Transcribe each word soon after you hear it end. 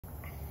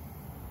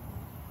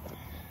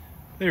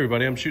Hey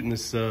everybody, I'm shooting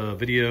this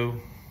video. I'm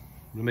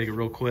gonna make it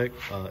real quick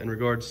in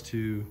regards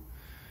to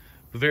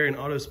Bavarian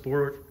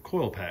Autosport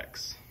coil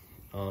packs.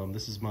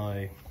 This is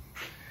my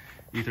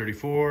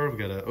E34. I've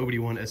got an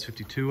OBD1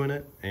 S52 in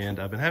it, and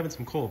I've been having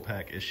some coil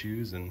pack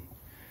issues, and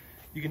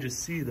you can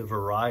just see the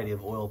variety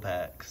of coil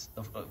packs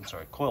I've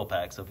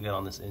got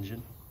on this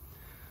engine.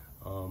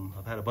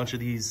 I've had a bunch of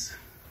these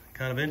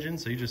kind of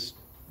engines, so you just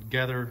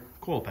gather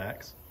coil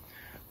packs.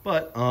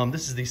 But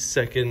this is the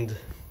second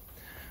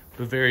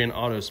Bavarian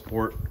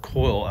Autosport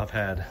coil I've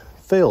had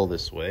fail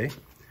this way.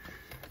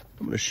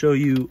 I'm going to show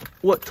you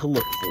what to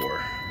look for.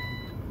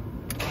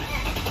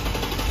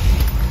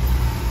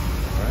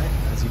 Alright,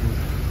 as you can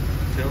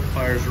tell, it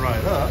fires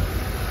right up.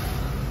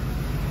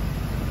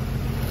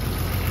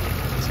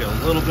 It's got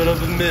a little bit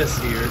of a miss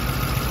here.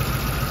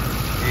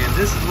 And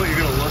this is what you're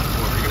going to look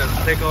for. You're going to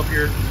have to take off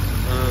your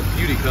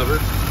beauty cover.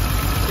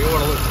 You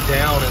want to look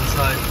down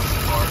inside the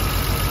spark,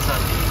 inside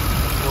the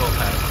coil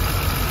pack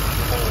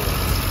hole.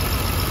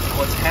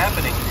 What's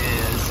happening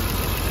is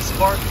the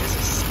spark is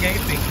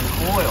escaping the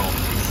coil.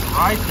 It's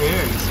right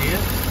there, you see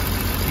it?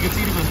 You can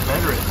see it even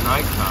better at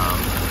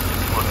nighttime. If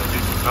you want to do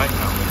some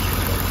nighttime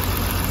pictures.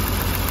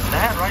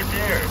 That right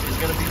there is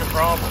going to be the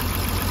problem.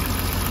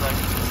 Like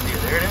you can see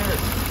it. There it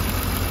is.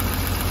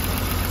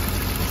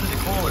 This is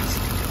the coil.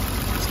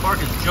 The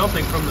spark is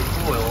jumping from the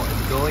coil and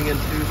going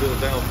into the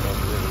valve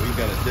cover. We've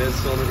got a dead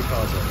cylinder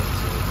because of it.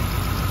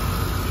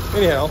 So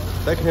anyhow,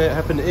 that can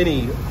happen to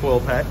any coil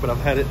pack, but I've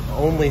had it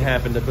only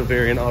happen to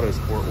Bavarian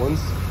Autosport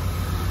ones.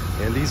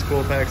 And these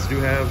coil packs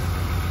they're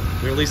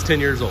at least 10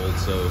 years old,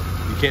 so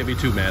you can't be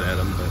too mad at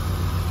them. But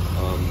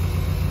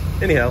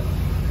anyhow,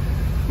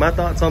 my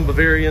thoughts on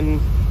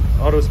Bavarian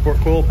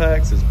Autosport coil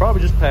packs is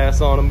probably just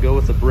pass on them, go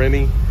with the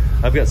Bremy.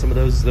 I've got some of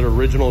those that are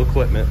original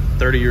equipment,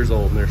 30 years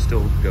old, and they're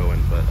still going.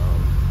 But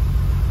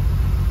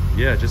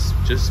yeah, just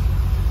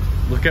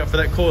look out for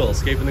that coil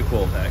escaping the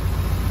coil pack.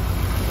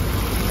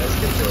 As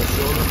you can tell,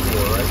 cylinder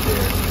 4 right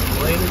there,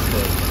 plain as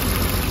day.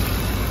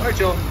 All right,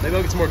 y'all, maybe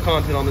I'll get some more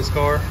content on this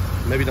car,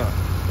 maybe not.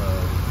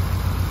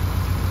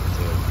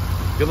 So,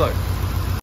 good luck.